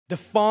The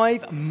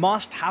 5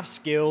 must-have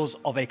skills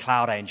of a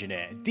cloud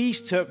engineer.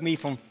 These took me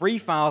from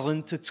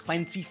 $3,000 to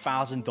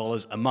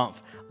 $20,000 a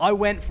month. I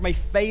went from a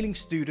failing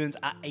student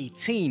at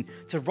 18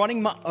 to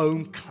running my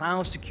own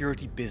cloud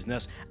security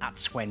business at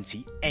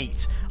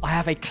 28. I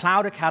have a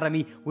cloud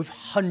academy with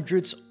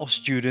hundreds of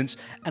students,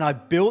 and I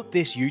built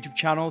this YouTube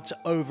channel to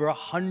over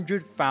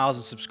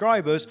 100,000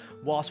 subscribers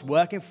whilst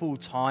working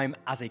full-time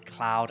as a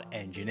cloud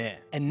engineer.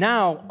 And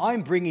now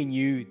I'm bringing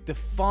you the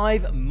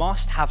 5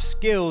 must-have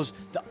skills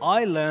that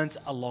I learned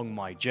along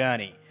my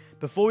journey.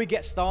 Before we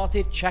get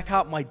started, check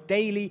out my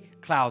daily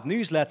cloud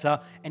newsletter,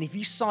 and if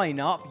you sign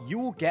up, you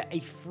will get a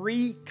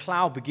free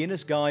cloud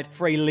beginner's guide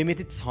for a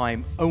limited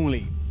time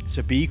only.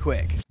 So be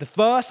quick. The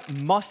first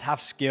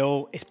must-have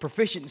skill is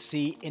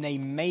proficiency in a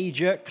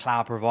major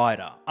cloud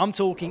provider. I'm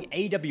talking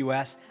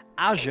AWS,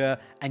 Azure,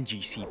 and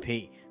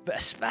GCP, but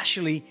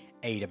especially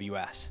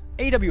AWS.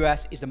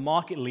 AWS is the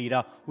market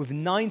leader with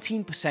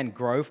 19%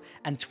 growth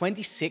and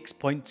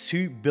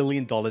 $26.2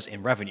 billion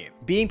in revenue.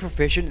 Being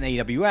proficient in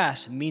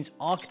AWS means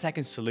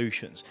architecting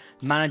solutions,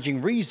 managing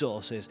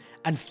resources,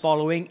 and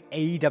following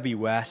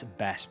AWS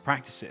best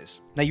practices.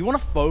 Now, you want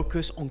to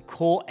focus on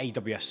core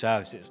AWS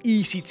services: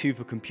 EC2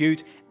 for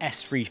compute,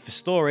 S3 for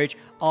storage,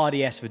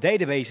 RDS for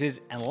databases,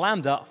 and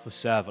Lambda for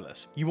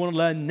serverless. You want to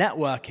learn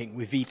networking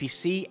with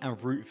VPC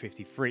and Route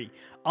 53,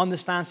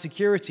 understand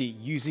security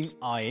using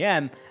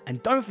IAM,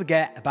 and don't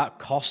forget about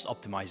cost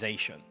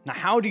optimization. Now,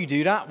 how do you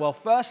do that? Well,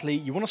 firstly,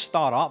 you want to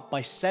start up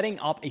by setting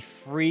up a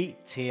free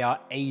tier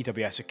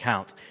AWS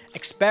account.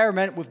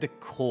 Experiment with the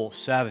core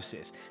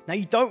services. Now,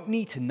 you don't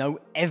need to know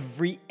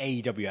every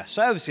AWS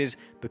services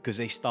because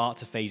they start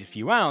to phase a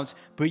few out,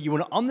 but you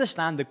want to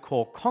understand the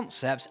core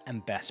concepts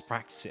and best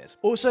practices.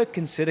 Also,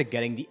 consider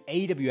getting the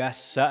AWS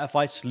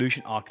Certified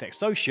Solution Architect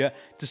Associate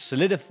to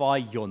solidify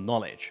your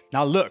knowledge.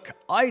 Now, look,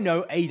 I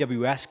know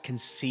AWS can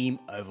seem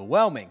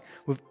overwhelming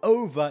with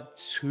over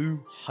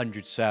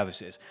 200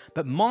 services,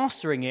 but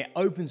mastering it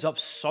opens up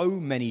so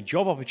many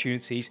job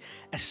opportunities,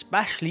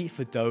 especially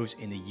for those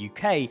in the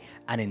UK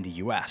and in the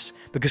US,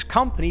 because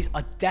companies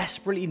are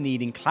desperately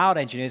needing cloud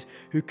engineers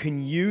who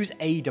can use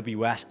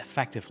AWS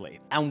effectively.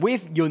 And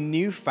with your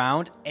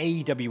newfound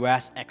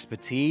AWS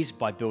expertise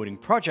by building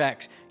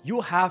projects,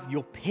 you'll have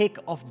your pick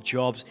of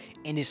jobs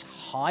in this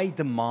high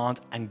demand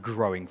and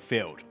growing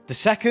field. The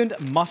second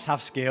must-have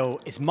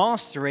skill is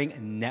mastering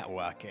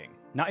networking.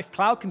 Now, if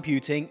cloud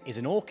computing is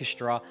an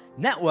orchestra,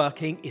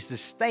 networking is the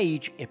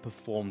stage it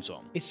performs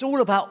on. It's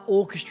all about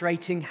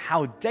orchestrating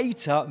how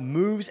data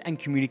moves and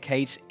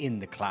communicates in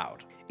the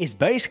cloud. It's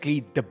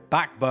basically the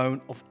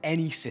backbone of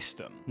any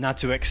system. Now,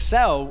 to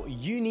excel,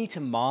 you need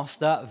to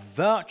master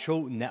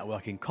virtual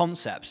networking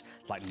concepts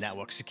like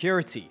network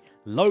security,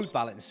 load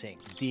balancing,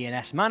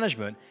 DNS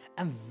management,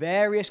 and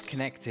various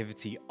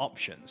connectivity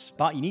options.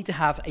 But you need to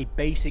have a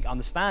basic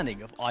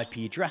understanding of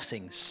IP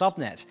addressing,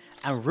 subnets,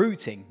 and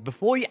routing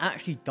before you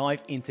actually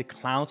dive into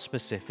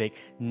cloud-specific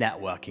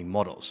networking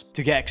models.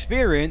 To get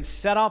experience,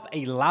 set up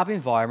a lab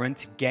environment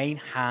to gain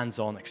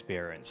hands-on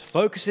experience,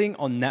 focusing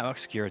on network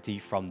security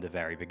from the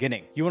very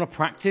beginning. You want to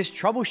practice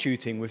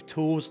troubleshooting with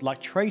tools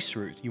like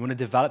Traceroute. You want to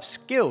develop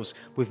skills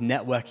with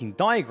networking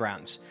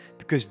diagrams,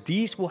 because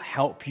these will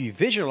help you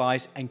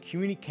visualize and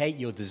communicate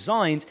your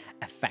designs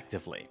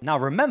effectively. Now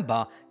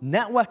remember,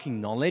 networking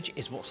knowledge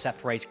is what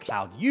separates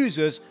cloud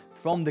users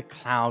from the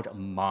cloud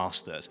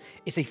masters.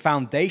 It's a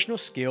foundational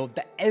skill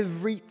that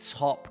every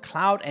top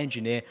cloud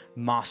engineer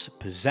must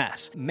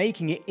possess,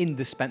 making it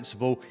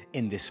indispensable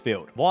in this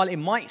field. While it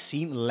might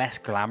seem less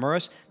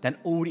glamorous than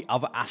all the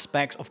other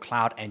aspects of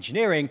cloud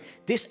engineering,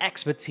 this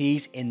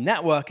expertise in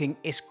networking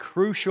is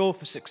crucial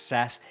for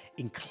success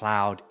in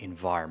cloud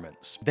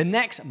environments. The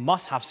next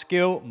must-have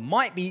skill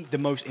might be the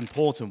most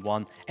important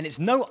one, and it's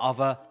no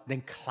other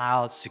than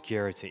cloud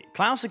security.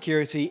 Cloud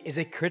security is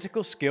a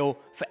critical skill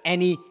for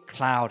any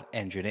cloud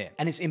engineer,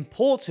 and its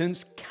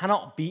importance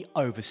cannot be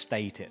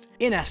overstated.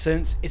 In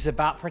essence, it's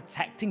about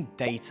protecting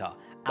data,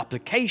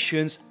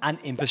 applications, and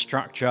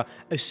infrastructure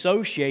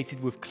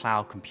associated with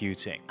cloud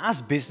computing.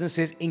 As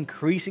businesses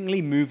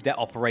increasingly move their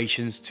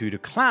operations to the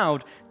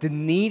cloud, the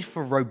need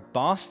for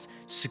robust,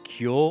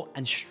 secure,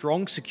 and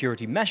strong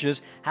security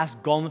measures has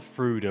gone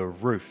through the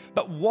roof.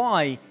 But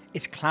why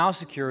is cloud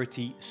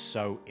security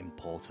so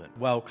important?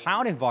 Well,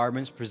 cloud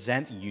environments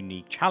present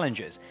unique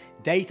challenges.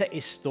 Data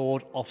is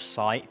stored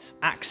off-site,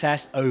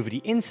 accessed over the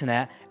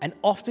internet, and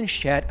often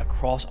shared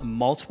across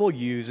multiple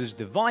users'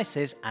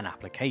 devices and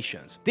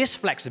applications. This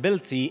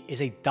flexibility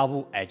is a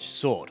double-edged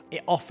sword.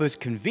 It offers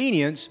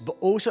convenience, but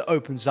also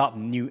opens up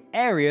new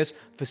areas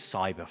for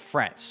cyber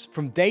threats,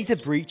 from data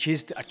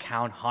breaches to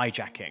account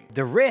hijacking.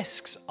 The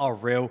risks are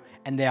real,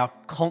 and they are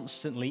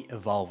constantly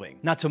evolving.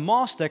 Now, to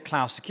master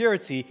cloud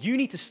security, you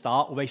need to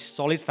start with a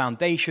solid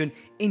foundation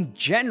in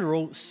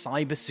general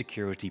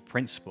cybersecurity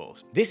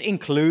principles. This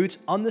includes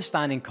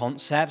understanding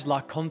concepts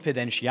like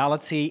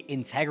confidentiality,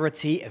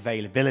 integrity,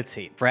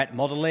 availability, threat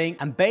modeling,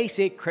 and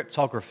basic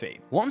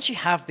cryptography. Once you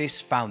have this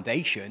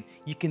foundation,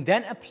 you can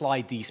then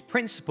apply these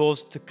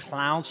principles to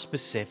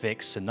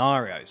cloud-specific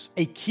scenarios.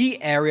 A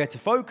key area to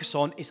focus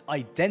on is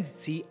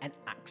identity and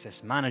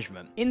access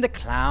management. In the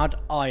cloud,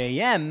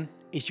 IAM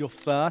is your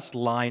first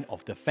line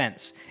of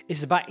defense.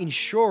 It's about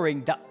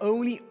ensuring that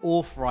only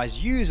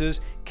authorized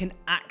users can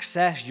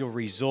access your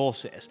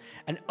resources,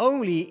 and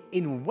only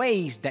in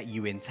ways that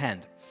you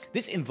intend.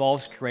 This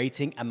involves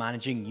creating and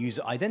managing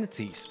user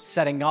identities,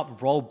 setting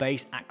up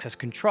role-based access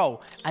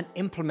control, and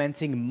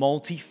implementing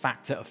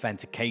multi-factor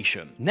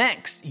authentication.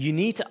 Next, you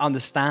need to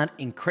understand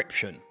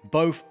encryption,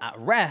 both at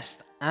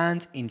rest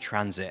and in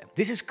transit.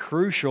 This is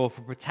crucial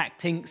for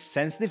protecting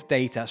sensitive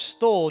data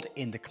stored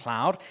in the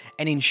cloud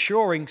and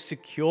ensuring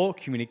secure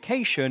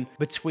communication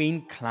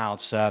between cloud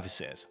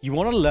services. You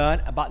want to learn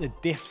about the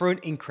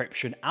different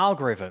encryption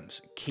algorithms,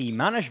 key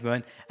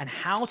management, and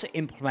how to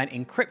implement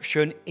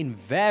encryption in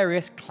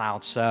various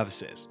cloud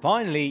services.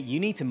 Finally, you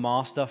need to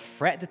master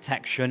threat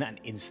detection and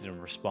incident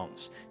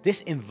response.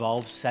 This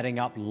involves setting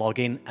up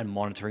login and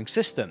monitoring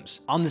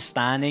systems,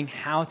 understanding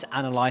how to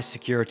analyze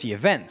security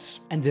events,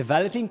 and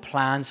developing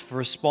plans for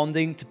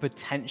responding to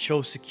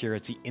potential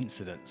security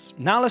incidents.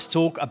 Now let's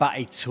talk about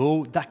a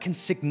tool that can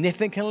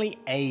significantly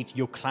aid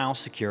your cloud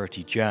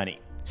security journey,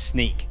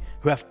 Snyk,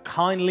 who have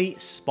kindly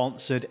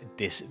sponsored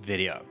this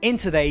video. In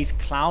today's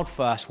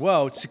cloud-first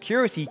world,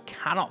 security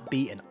cannot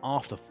be an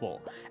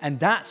afterthought, and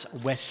that's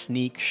where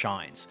Snyk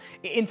shines.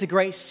 It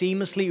integrates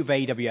seamlessly with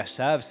AWS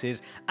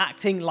services,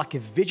 acting like a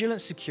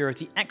vigilant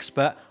security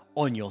expert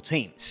on your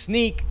team.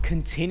 Snyk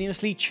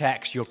continuously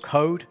checks your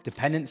code,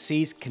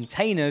 dependencies,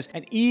 containers,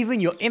 and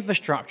even your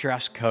infrastructure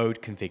as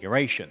code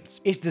configurations.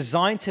 It's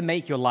designed to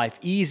make your life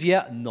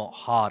easier, not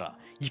harder.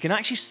 You can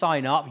actually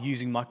sign up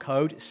using my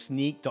code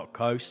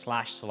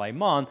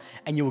snyk.co/Sulaiman,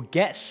 and you'll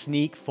get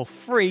Snyk for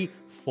free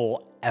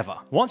forever.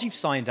 Once you've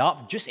signed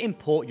up, just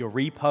import your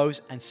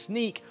repos and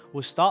Snyk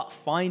will start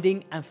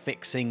finding and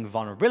fixing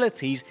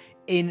vulnerabilities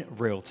in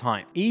real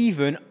time,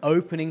 even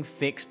opening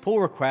fixed pull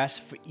requests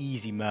for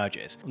easy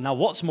merges. Now,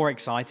 what's more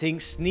exciting,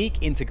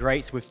 Snyk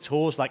integrates with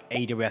tools like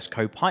AWS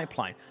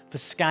CodePipeline for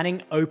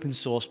scanning open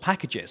source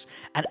packages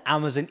and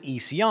Amazon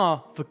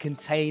ECR for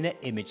container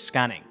image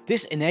scanning.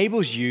 This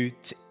enables you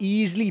to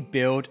easily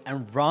build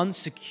and run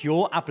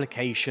secure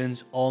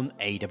applications on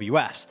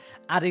AWS,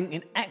 adding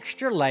an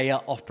extra layer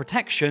of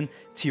protection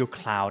to your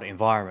cloud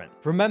environment.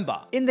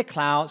 Remember, in the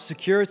cloud,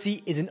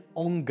 security is an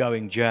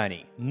ongoing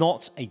journey,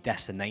 not a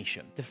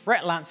destination. The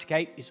threat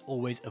landscape is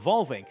always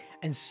evolving,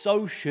 and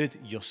so should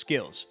your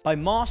skills. By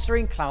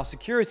mastering cloud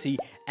security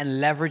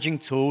and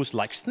leveraging tools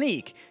like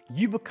Snyk,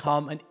 you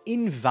become an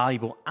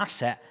invaluable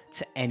asset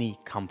to any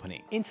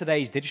company. In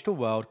today's digital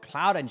world,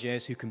 cloud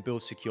engineers who can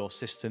build secure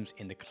systems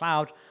in the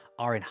cloud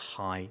are in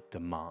high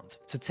demand.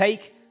 So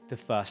take the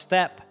first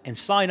step and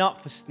sign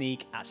up for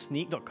Snyk at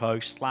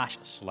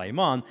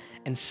snyk.co/Sulaiman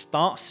and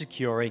start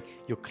securing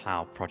your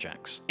cloud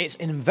projects. It's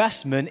an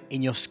investment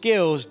in your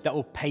skills that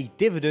will pay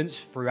dividends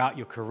throughout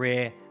your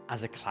career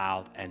as a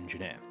cloud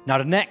engineer. Now,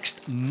 the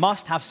next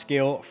must-have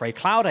skill for a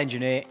cloud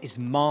engineer is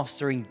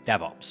mastering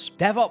DevOps.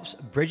 DevOps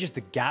bridges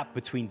the gap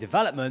between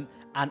development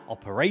and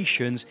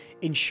operations,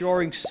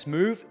 ensuring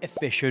smooth,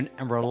 efficient,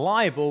 and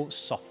reliable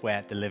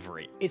software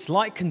delivery. It's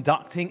like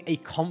conducting a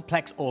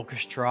complex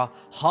orchestra,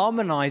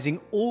 harmonizing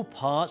all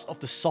parts of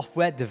the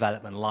software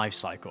development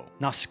lifecycle.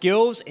 Now,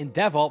 skills in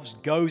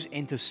DevOps goes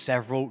into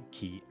several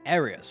key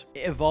areas.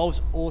 It involves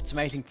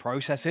automating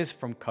processes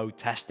from code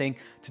testing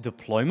to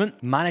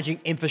deployment, managing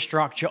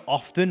infrastructure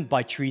often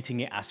by treating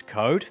it as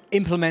code,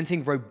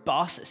 implementing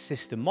robust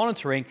system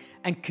monitoring,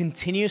 and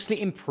continuously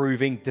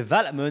improving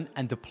development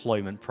and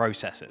deployment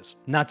processes.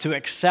 Now, to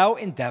excel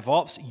in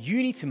DevOps, you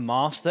need to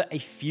master a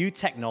few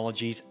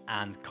technologies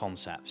and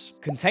concepts.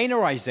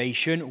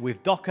 Containerization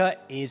with Docker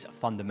is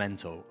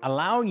fundamental,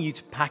 allowing you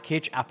to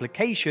package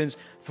applications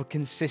for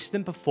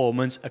consistent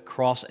performance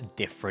across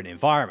different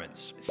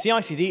environments.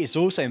 CI/CD is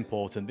also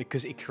important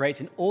because it creates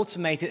an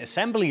automated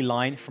assembly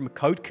line from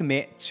code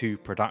commit to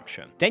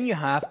production. Then you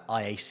have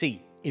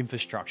IAC,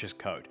 infrastructure as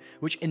code,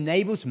 which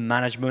enables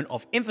management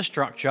of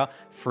infrastructure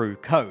through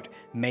code,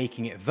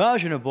 making it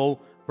versionable,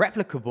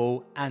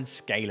 replicable, and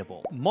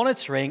scalable.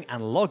 Monitoring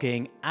and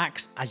logging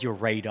acts as your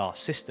radar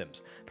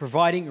systems,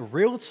 providing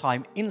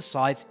real-time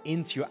insights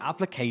into your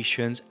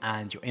applications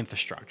and your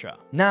infrastructure.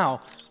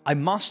 Now, I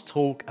must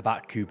talk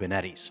about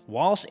Kubernetes.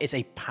 Whilst it's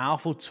a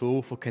powerful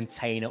tool for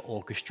container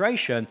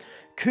orchestration,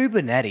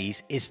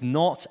 Kubernetes is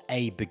not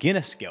a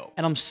beginner skill,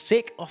 and I'm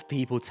sick of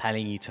people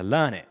telling you to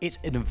learn it. It's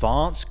an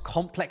advanced,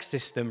 complex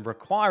system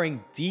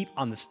requiring deep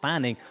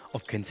understanding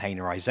of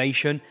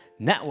containerization,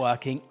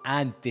 networking,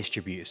 and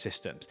distributed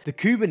systems. The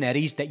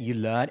Kubernetes that you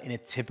learn in a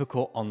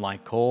typical online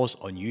course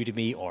on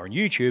Udemy or on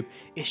YouTube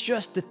is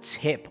just the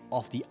tip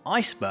of the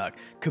iceberg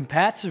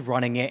compared to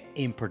running it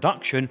in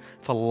production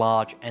for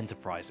large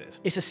enterprises.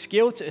 It's a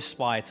skill to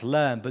aspire to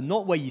learn, but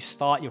not where you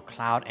start your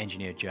cloud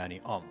engineer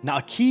journey on. Now,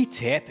 a key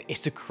tip is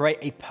to create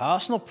a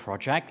personal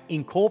project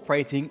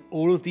incorporating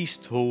all of these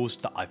tools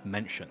that I've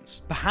mentioned.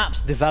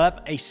 Perhaps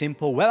develop a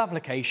simple web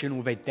application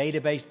with a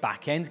database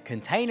backend,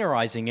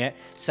 containerizing it,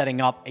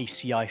 setting up a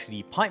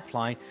CI/CD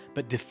pipeline,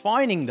 but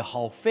defining the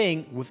whole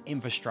thing with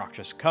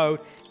infrastructure as code,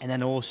 and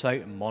then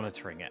also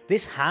monitoring it.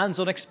 This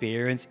hands-on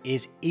experience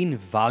is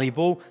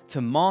invaluable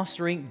to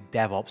mastering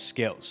DevOps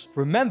skills.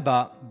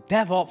 Remember,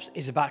 DevOps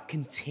is about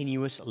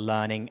continuous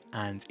learning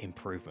and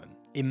improvement.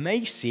 It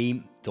may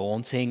seem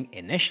daunting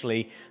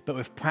initially, but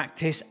with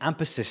practice and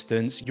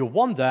persistence, you'll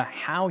wonder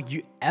how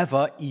you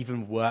ever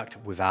even worked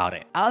without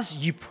it.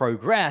 As you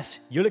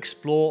progress, you'll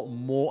explore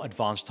more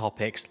advanced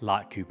topics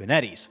like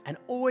Kubernetes. And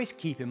always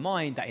keep in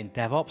mind that in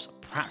DevOps,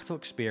 practical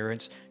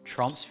experience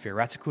trumps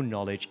theoretical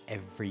knowledge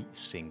every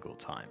single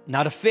time.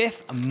 Now, the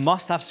fifth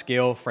must-have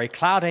skill for a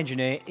cloud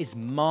engineer is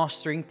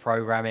mastering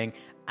programming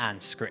and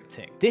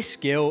scripting. This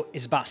skill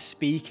is about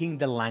speaking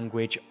the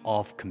language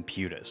of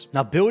computers.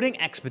 Now, building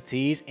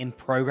expertise in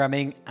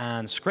programming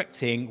and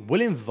scripting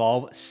will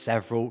involve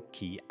several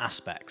key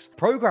aspects.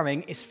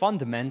 Programming is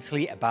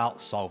fundamentally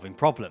about solving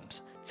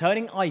problems,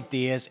 turning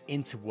ideas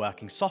into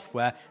working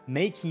software,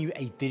 making you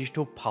a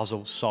digital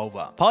puzzle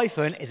solver.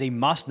 Python is a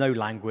must-know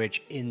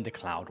language in the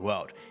cloud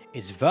world.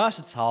 It's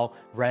versatile,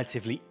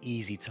 relatively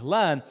easy to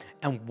learn,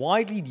 and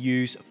widely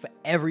used for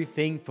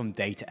everything from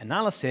data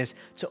analysis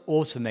to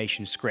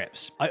automation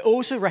scripts. I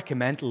also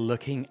recommend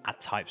looking at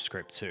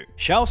TypeScript too.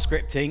 Shell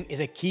scripting is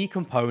a key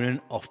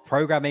component of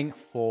programming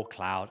for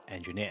cloud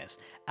engineers,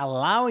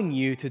 allowing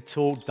you to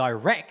talk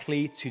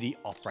directly to the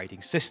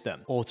operating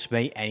system,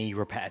 automate any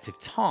repetitive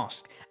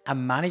task,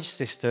 and manage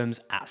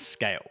systems at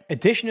scale.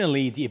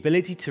 Additionally, the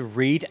ability to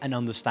read and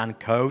understand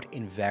code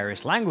in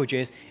various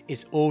languages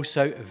is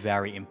also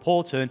very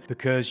important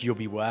because you'll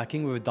be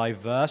working with a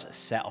diverse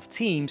set of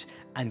teams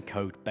and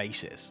code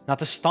bases. Now,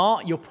 to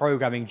start your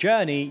programming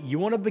journey, you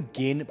want to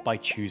begin by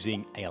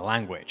choosing a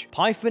language.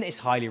 Python is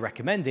highly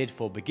recommended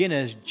for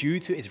beginners due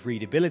to its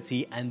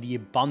readability and the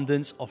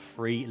abundance of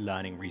free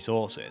learning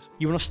resources.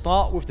 You want to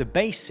start with the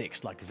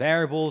basics like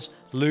variables,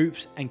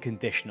 loops, and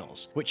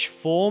conditionals, which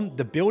form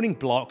the building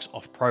blocks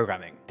of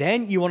programming.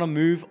 Then you want to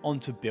move on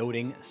to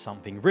building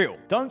something real.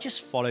 Don't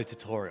just follow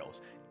tutorials.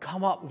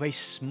 Come up with a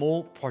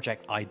small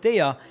project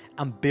idea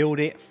and build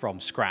it from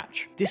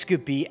scratch. This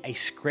could be a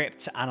script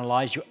to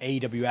analyze your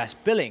AWS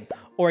billing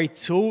or a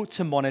tool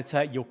to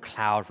monitor your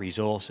cloud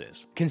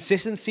resources.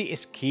 Consistency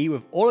is key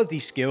with all of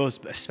these skills,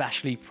 but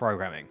especially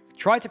programming.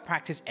 Try to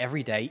practice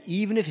every day,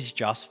 even if it's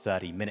just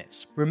 30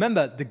 minutes.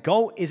 Remember, the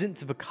goal isn't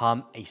to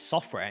become a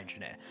software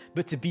engineer,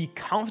 but to be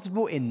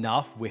comfortable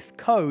enough with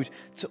code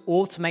to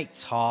automate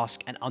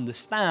tasks and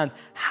understand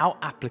how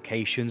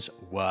applications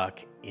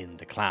work in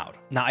the cloud.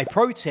 Now, a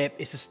pro tip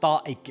is to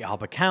start a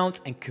GitHub account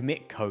and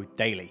commit code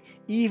daily.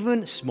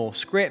 Even small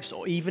scripts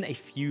or even a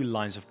few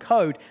lines of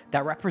code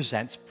that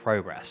represents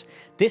progress.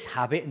 This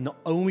habit not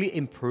only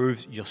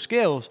improves your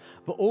skills,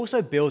 but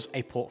also builds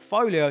a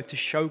portfolio to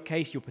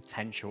showcase your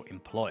potential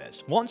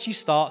employers. Once you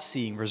start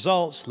seeing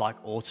results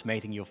like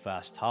automating your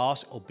first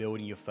task or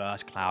building your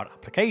first cloud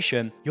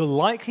application, you'll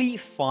likely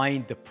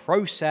find the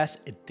process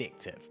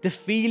addictive. The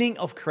feeling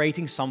of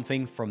creating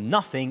something from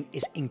nothing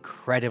is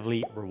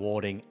incredibly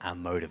rewarding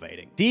and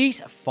motivating.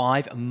 These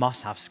 5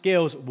 must-have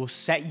skills will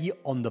set you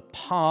on the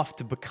path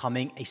to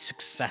becoming a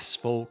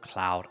successful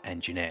cloud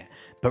engineer.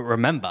 But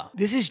remember,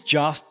 this is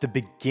just the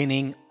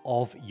beginning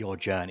of your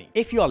journey.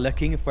 If you are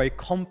looking for a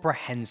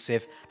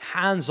comprehensive,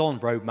 hands-on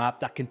roadmap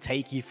that can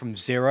take you from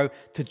zero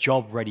to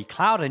job-ready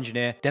cloud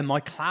engineer, then my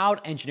Cloud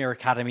Engineer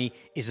Academy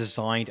is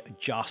designed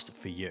just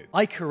for you.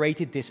 I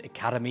created this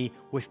academy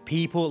with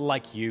people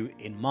like you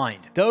in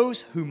mind.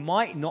 Those who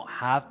might not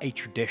have a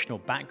traditional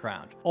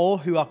background or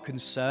who are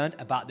concerned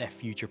about their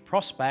future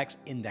prospects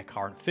in their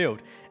current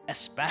field,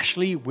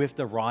 especially with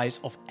the rise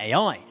of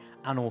AI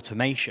and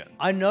automation.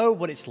 I know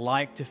what it's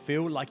like to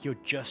feel like you're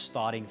just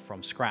starting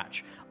from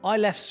scratch. I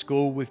left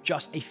school with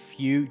just a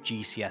few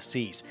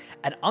GCSEs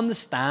and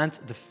understand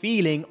the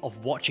feeling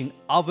of watching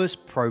others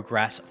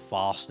progress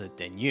faster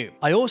than you.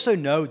 I also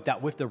know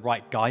that with the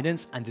right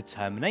guidance and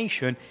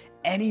determination,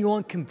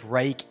 anyone can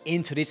break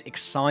into this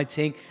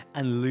exciting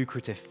and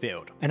lucrative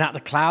field. And at the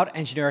Cloud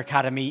Engineer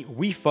Academy,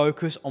 we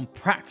focus on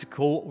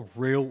practical,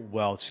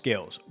 real-world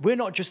skills. We're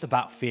not just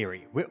about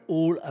theory, we're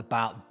all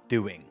about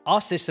doing.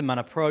 Our system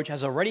and approach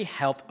has already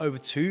helped over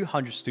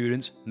 200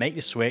 students make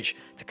the switch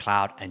to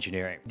cloud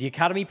engineering. The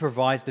Academy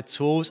provides the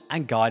tools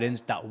and guidance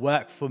that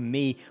worked for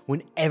me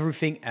when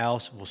everything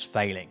else was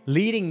failing,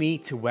 leading me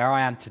to where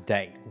I am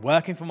today,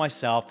 working for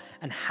myself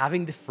and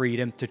having the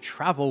freedom to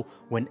travel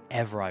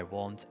whenever I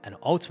want and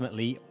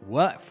ultimately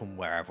work from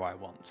wherever I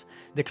want.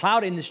 The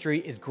cloud industry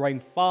is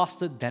growing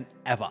faster than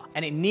ever,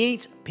 and it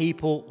needs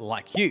people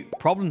like you,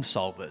 problem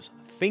solvers,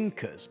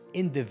 thinkers,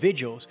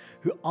 individuals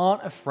who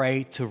aren't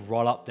afraid to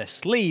roll up their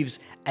sleeves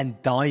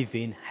and dive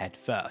in head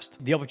first.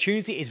 The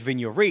opportunity is within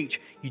your reach,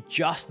 you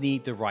just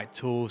need the right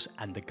tools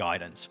and the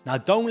guidance. Now,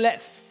 don't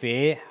let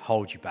fear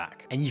hold you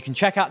back. And you can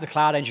check out the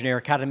Cloud Engineer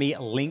Academy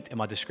linked in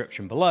my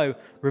description below.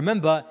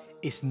 Remember,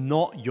 it's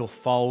not your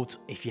fault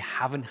if you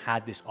haven't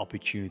had this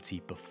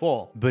opportunity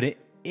before, but it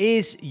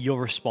is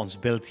your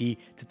responsibility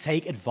to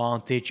take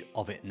advantage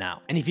of it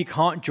now. And if you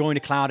can't join the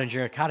Cloud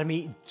Engineer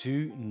Academy,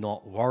 do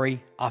not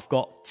worry. I've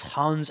got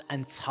tons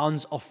and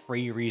tons of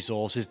free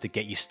resources to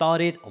get you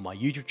started on my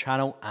YouTube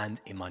channel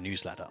and in my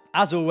newsletter.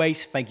 As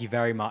always, thank you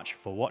very much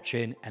for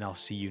watching, and I'll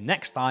see you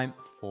next time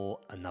for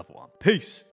another one. Peace.